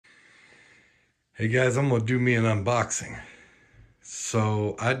Hey guys, I'm gonna do me an unboxing.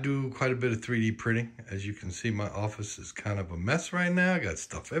 So I do quite a bit of 3D printing. As you can see, my office is kind of a mess right now. I got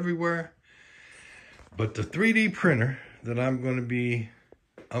stuff everywhere. But the 3D printer that I'm gonna be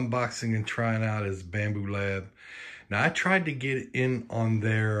unboxing and trying out is Bambu Lab. Now I tried to get in on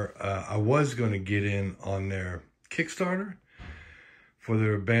their, I was gonna get in on their Kickstarter for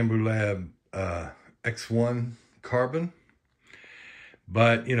their Bambu Lab X1 Carbon.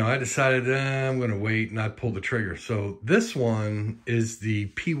 But, you know, I decided I'm going to wait and I pulled the trigger. So this one is the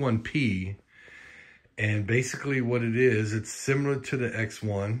P1P. And basically what it is, it's similar to the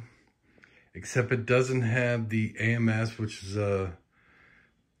X1, except it doesn't have the AMS, which is a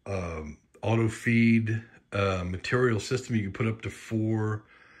auto feed material system. You can put up to 4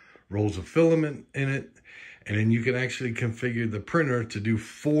 rolls of filament in it. And then you can actually configure the printer to do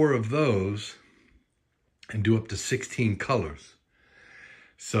 4 of those and do up to 16 colors.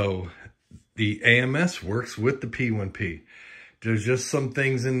 So the AMS works with the P1P. There's just some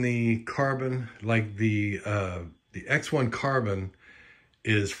things in the carbon, like the X1 carbon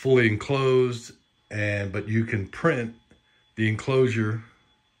is fully enclosed, but you can print the enclosure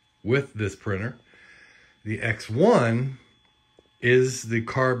with this printer. The X1 is the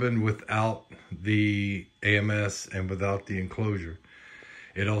carbon without the AMS and without the enclosure.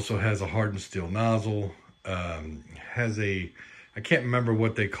 It also has a hardened steel nozzle, has a, I can't remember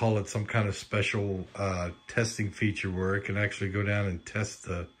what they call it, some kind of special testing feature where it can actually go down and test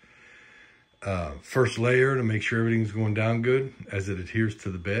the first layer to make sure everything's going down good as it adheres to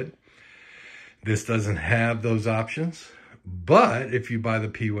the bed. This doesn't have those options, but if you buy the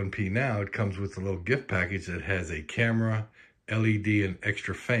P1P now, it comes with a little gift package that has a camera, LED, and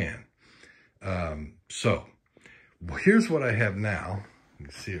extra fan. So here's what I have now. You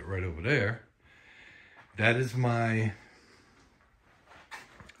can see it right over there. That is my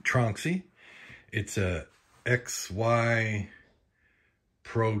Tronxy. It's a XY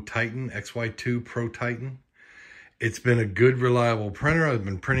Pro Titan, XY2 Pro Titan. It's been a good, reliable printer. I've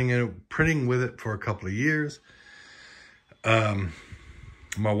been printing with it for a couple of years. My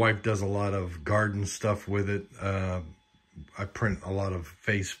wife does a lot of garden stuff with it. I print a lot of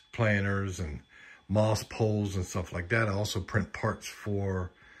face planters and moss poles and stuff like that. I also print parts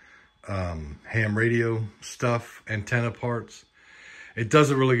for ham radio stuff, antenna parts. It does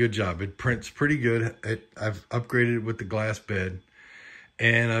a really good job. It prints pretty good. I've upgraded it with the glass bed,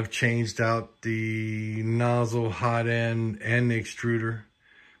 and I've changed out the nozzle, hot end, and the extruder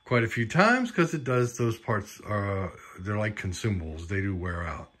quite a few times because it does, those parts they're like consumables. They do wear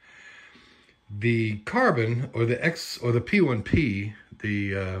out. The carbon, or the P1P,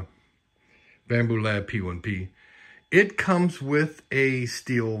 the Bambu Lab P1P, it comes with a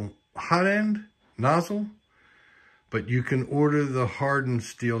steel hot end nozzle, but you can order the hardened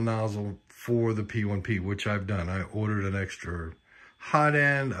steel nozzle for the P1P, which I've done. I ordered an extra hot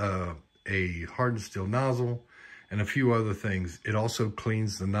end, a hardened steel nozzle, and a few other things. It also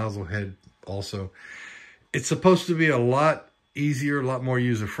cleans the nozzle head also. It's supposed to be a lot easier, a lot more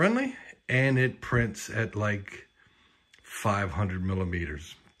user-friendly, and it prints at like 500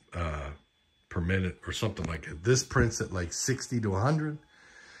 millimeters per minute or something like that. This prints at like 60 to 100.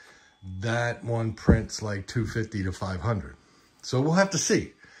 That one prints like 250 to 500. So we'll have to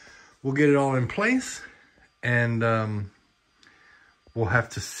see. We'll get it all in place, and we'll have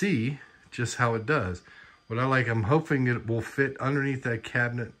to see just how it does. What I like, I'm hoping it will fit underneath that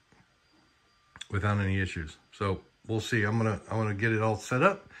cabinet without any issues. So we'll see. I'm gonna get it all set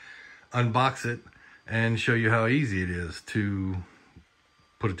up, unbox it, and show you how easy it is to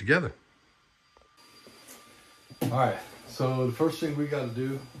put it together. All right. So the first thing we got to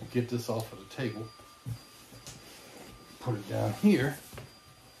do is get this off of the table. Put it down here.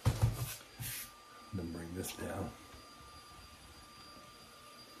 Then bring this down.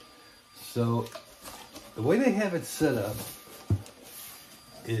 So the way they have it set up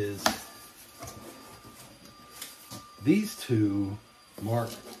is these two mark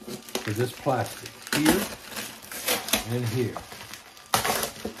for this plastic here and here.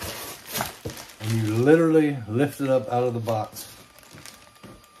 And you literally lift it up out of the box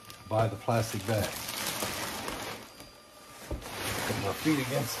by the plastic bag. Put my feet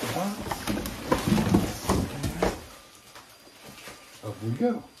against the box. Up we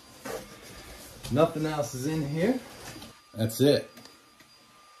go. Nothing else is in here. That's it.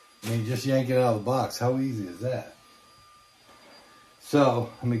 I mean, just yank it out of the box. How easy is that?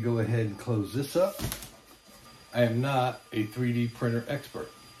 So let me go ahead and close this up. I am not a 3D printer expert.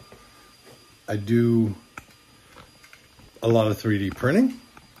 I do a lot of 3D printing.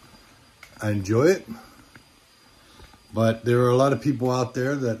 I enjoy it. But there are a lot of people out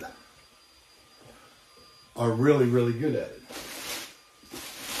there that are really, really good at it.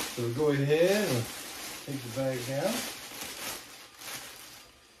 So go ahead and take the bag down.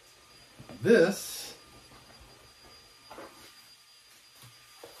 This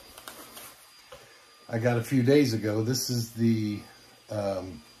I got a few days ago. This is the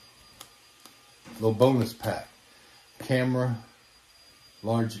little bonus pack. Camera,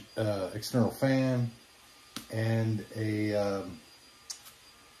 large external fan, and a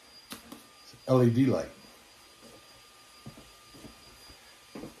LED light.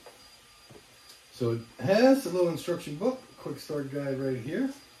 So it has a little instruction book, quick start guide right here.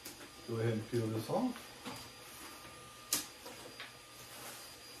 Go ahead and peel this off.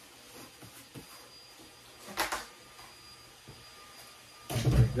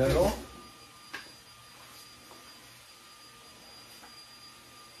 Take that off.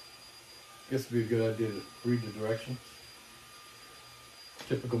 Guess it'd be a good idea to read the directions.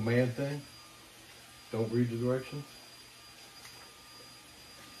 Typical man thing. Don't read the directions.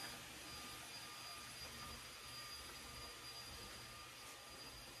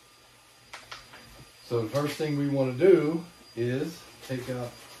 So the first thing we want to do is take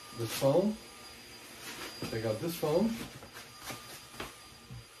out this foam. Take out this foam.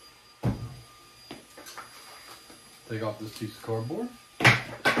 Take off this piece of cardboard. There's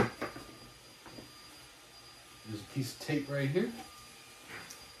a piece of tape right here.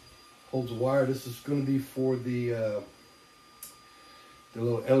 Holds a wire. This is going to be for the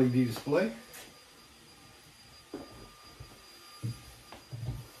little LED display.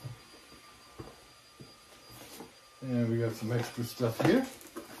 And we got some extra stuff here.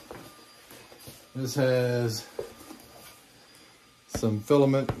 This has some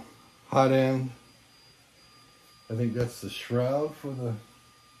filament, hot end. I think that's the shroud for the,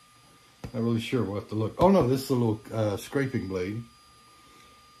 not really sure, we'll have to look. Oh no, this is a little scraping blade.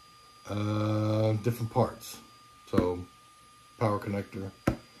 Different parts. So, power connector,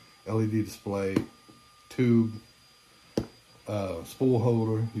 LED display, tube, spool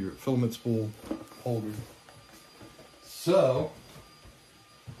holder, your filament spool holder. So,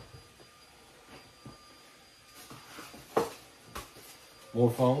 more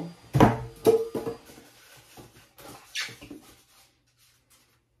foam.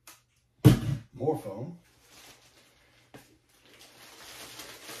 More foam.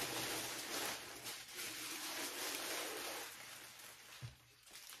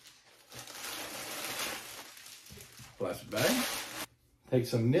 Plastic bag. Take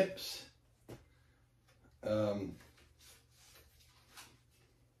some nips.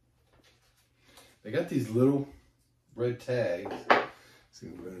 They got these little red tags. Let's see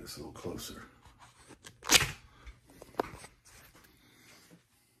if we bring this a little closer.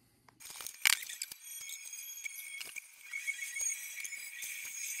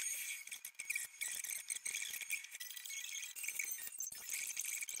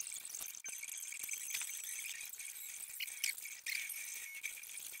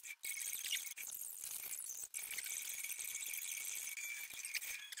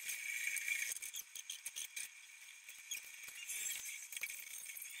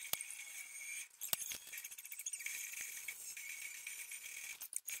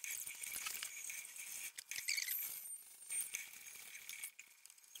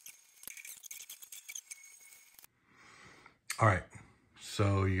 All right,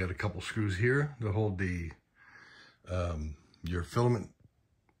 so you got a couple screws here to hold the your filament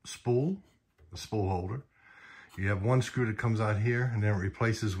spool, the spool holder. You have one screw that comes out here, and then it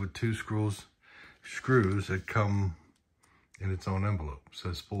replaces with two screws that come in its own envelope. It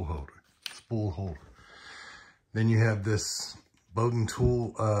says spool holder. Then you have this Bowden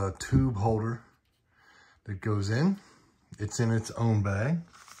tool tube holder that goes in. It's in its own bag.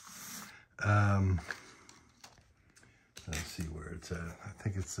 Let's see where it's at. I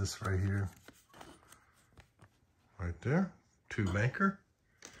think it's this right here. Right there. Tube anchor.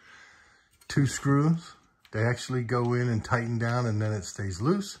 Two screws. They actually go in and tighten down, and then it stays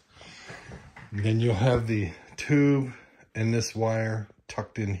loose. And then you'll have the tube and this wire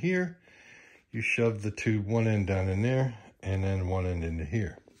tucked in here. You shove the tube one end down in there, and then one end into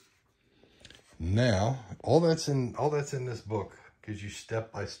here. Now, all that's in this book gives you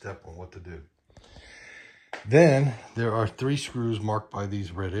step by step on what to do. Then there are 3 screws marked by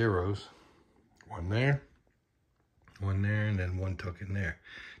these red arrows. One there, and then one tuck in there.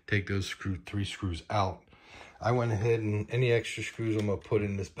 Take those 3 screws out. I went ahead and any extra screws I'm gonna put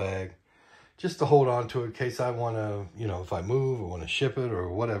in this bag just to hold on to it in case I wanna, if I move or wanna ship it or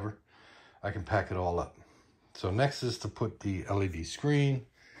whatever, I can pack it all up. So next is to put the LED screen,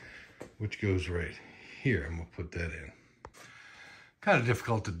 which goes right here. I'm gonna put that in. Kind of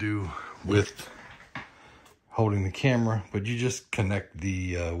difficult to do with holding the camera, but you just connect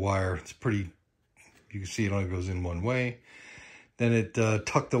the wire. It's pretty, you can see it only goes in one way. Then it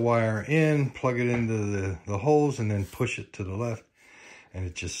tuck the wire in, plug it into the holes, and then push it to the left, and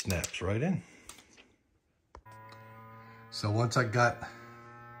it just snaps right in. So once I got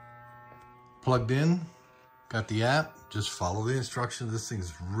plugged in, got the app, just follow the instructions. This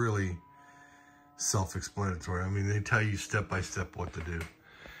thing's really self-explanatory. I mean, they tell you step by step what to do.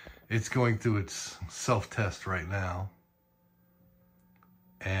 It's going through its self-test right now.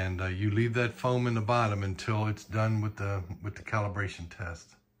 And you leave that foam in the bottom until it's done with the calibration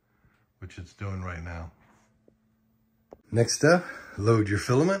test, which it's doing right now. Next step, load your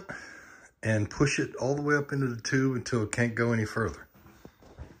filament and push it all the way up into the tube until it can't go any further.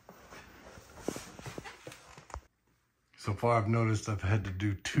 So far I've noticed I've had to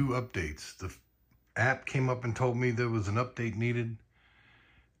do 2 updates. The app came up and told me there was an update needed,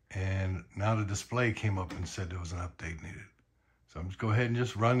 and now the display came up and said there was an update needed. So I'm just go ahead and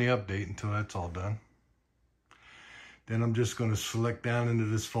just run the update until that's all done. Then I'm just going to select down into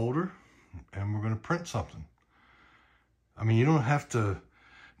this folder and we're going to print something. I mean, you don't have to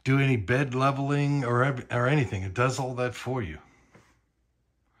do any bed leveling or anything. It does all that for you.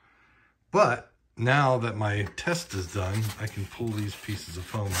 But now that my test is done, I can pull these pieces of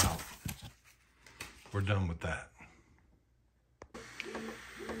foam out. We're done with that.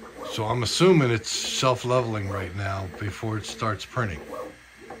 So I'm assuming it's self-leveling right now before it starts printing.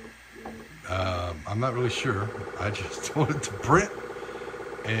 I'm not really sure. I just told it to print,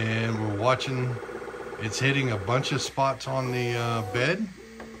 and we're watching. It's hitting a bunch of spots on the bed,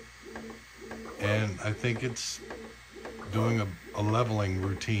 and I think it's doing a leveling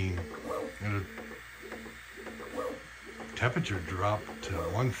routine. And the temperature dropped to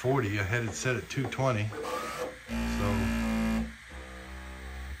 140. I had it set at 220. So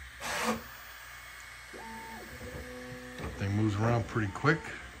thing moves around pretty quick.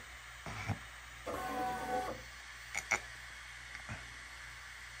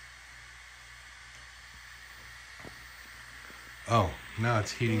 Oh, now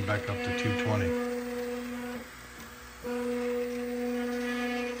it's heating back up to 220.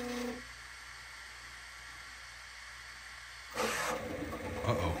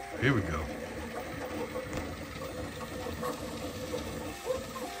 Uh-oh, here we go.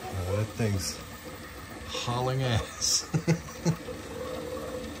 Oh, that thing's hauling ass.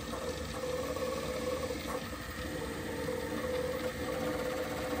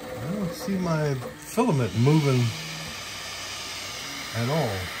 I don't see my filament moving at all.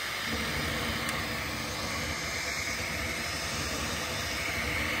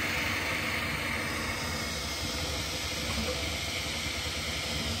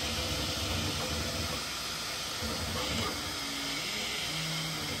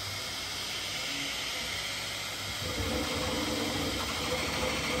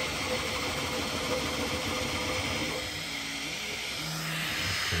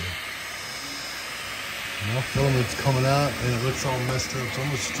 Now filament's coming out and it looks all messed up, so I'm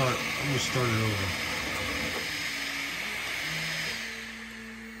gonna start it over.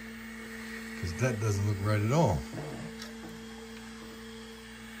 Because that doesn't look right at all.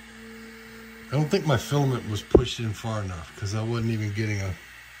 I don't think my filament was pushed in far enough because I wasn't even getting a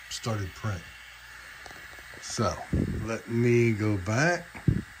started print. So let me go back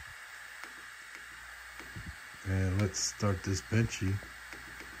and let's start this benchy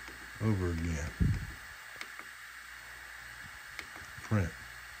over again. Print.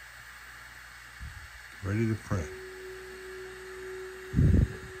 Ready to print.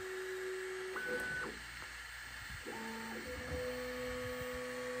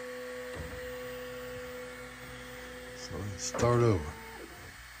 So let's start over.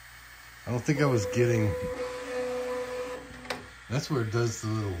 I don't think I was getting, that's where it does the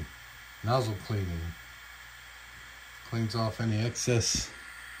little nozzle cleaning. Cleans off any excess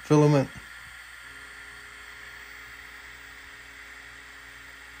filament.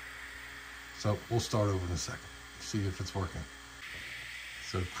 So we'll start over in a second, see if it's working.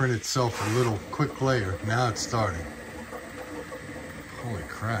 So to print itself a little quick layer, now it's starting. Holy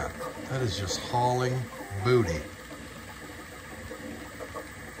crap, that is just hauling booty.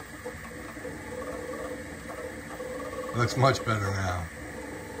 Looks much better now.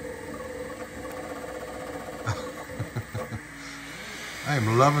 I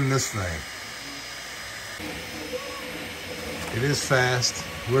am loving this thing. It is fast.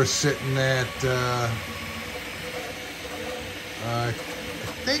 We're sitting at, I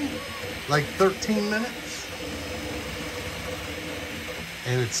think, like 13 minutes.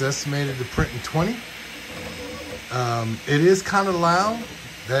 And it's estimated to print in 20. It is kind of loud.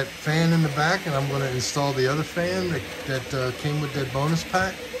 that fan in the back, and I'm going to install the other fan that came with that bonus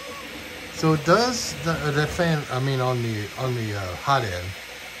pack. So it does that fan. I mean, on the hot end,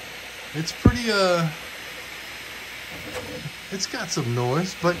 it's pretty. It's got some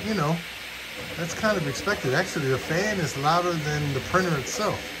noise, but you know, that's kind of expected. Actually, the fan is louder than the printer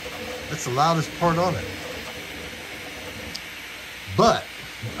itself. That's the loudest part on it. But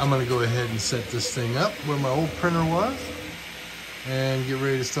I'm going to go ahead and set this thing up where my old printer was and get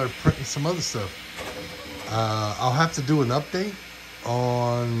ready to start printing some other stuff. I'll have to do an update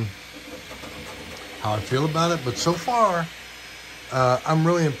on how I feel about it, but so far I'm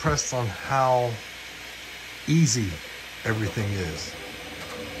really impressed on how easy everything is.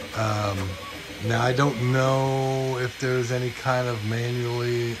 Now I don't know if there's any kind of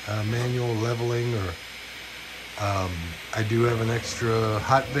manual leveling, or I do have an extra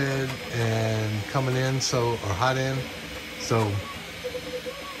hotbed and coming in, or hot end, so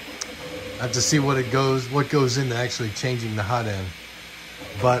I have to see what goes into actually changing the hot end.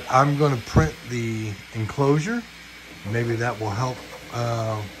 But I'm going to print the enclosure. Maybe that will help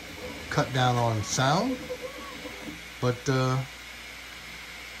cut down on sound. But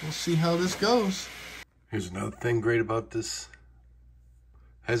we'll see how this goes. Here's another thing great about this.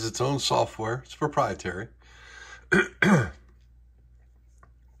 It has its own software. It's proprietary.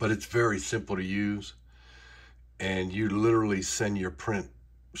 But it's very simple to use. And you literally send your print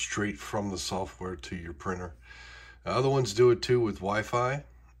straight from the software to your printer. Other ones do it too with Wi-Fi.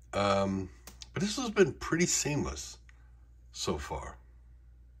 But this has been pretty seamless so far.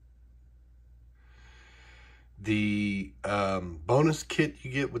 The bonus kit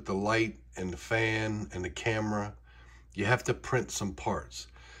you get with the light and the fan and the camera, you have to print some parts.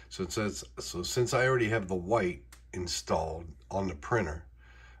 So since I already have the white installed on the printer,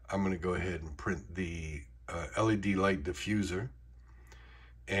 I'm going to go ahead and print the LED light diffuser.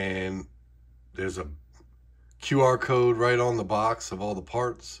 And there's a QR code right on the box of all the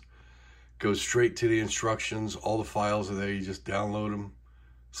parts. Goes straight to the instructions. All the files are there. You just download them,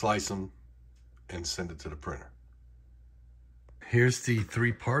 slice them, and send it to the printer. Here's the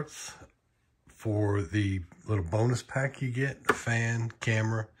 3 parts for the little bonus pack you get: the fan,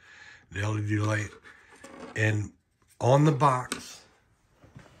 camera, the LED light. And on the box,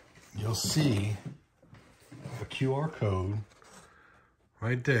 you'll see a QR code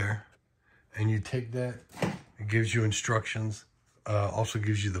right there. And you take that, it gives you instructions, also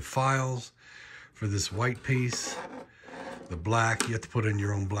gives you the files for this white piece, the black. You have to put in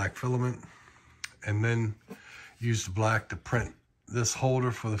your own black filament, and then use the black to print this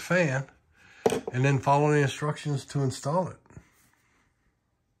holder for the fan, and then follow the instructions to install it.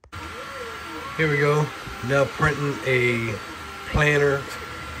 Here we go. Now printing a planner.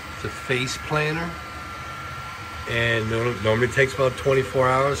 It's a face planner. And normally it takes about 24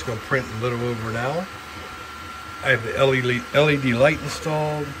 hours. It's going to print a little over an hour. I have the LED light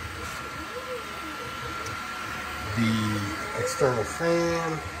installed. The external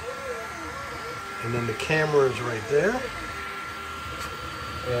fan. And then the camera is right there.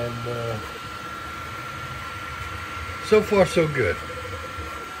 And so far so good.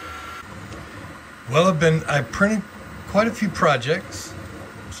 Well, I printed quite a few projects.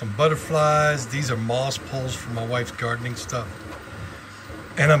 Some butterflies. These are moss poles for my wife's gardening stuff.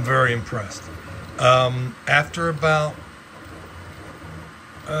 And I'm very impressed. After about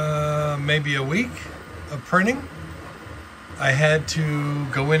maybe a week of printing, I had to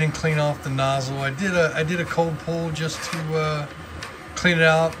go in and clean off the nozzle. I did a cold pull just to clean it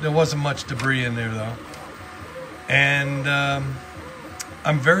out. There wasn't much debris in there though. And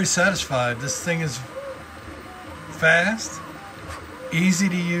I'm very satisfied. This thing is fast, easy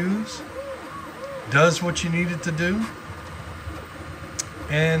to use, does what you need it to do.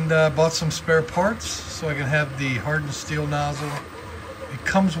 And bought some spare parts so I can have the hardened steel nozzle. It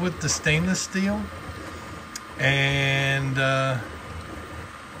comes with the stainless steel, and I'm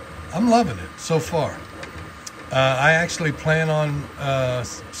loving it so far. I actually plan on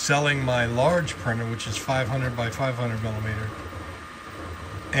selling my large printer, which is 500 by 500 millimeter,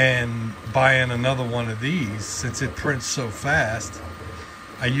 and buying another one of these since it prints so fast.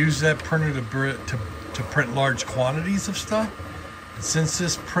 I use that printer to print large quantities of stuff. And since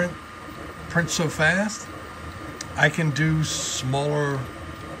this prints so fast, I can do smaller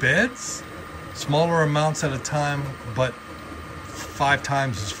beds, smaller amounts at a time, but 5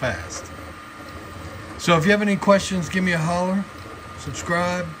 times as fast. So if you have any questions, give me a holler,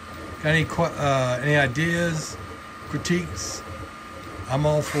 subscribe. Got any ideas, critiques? I'm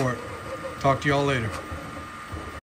all for it. Talk to y'all later.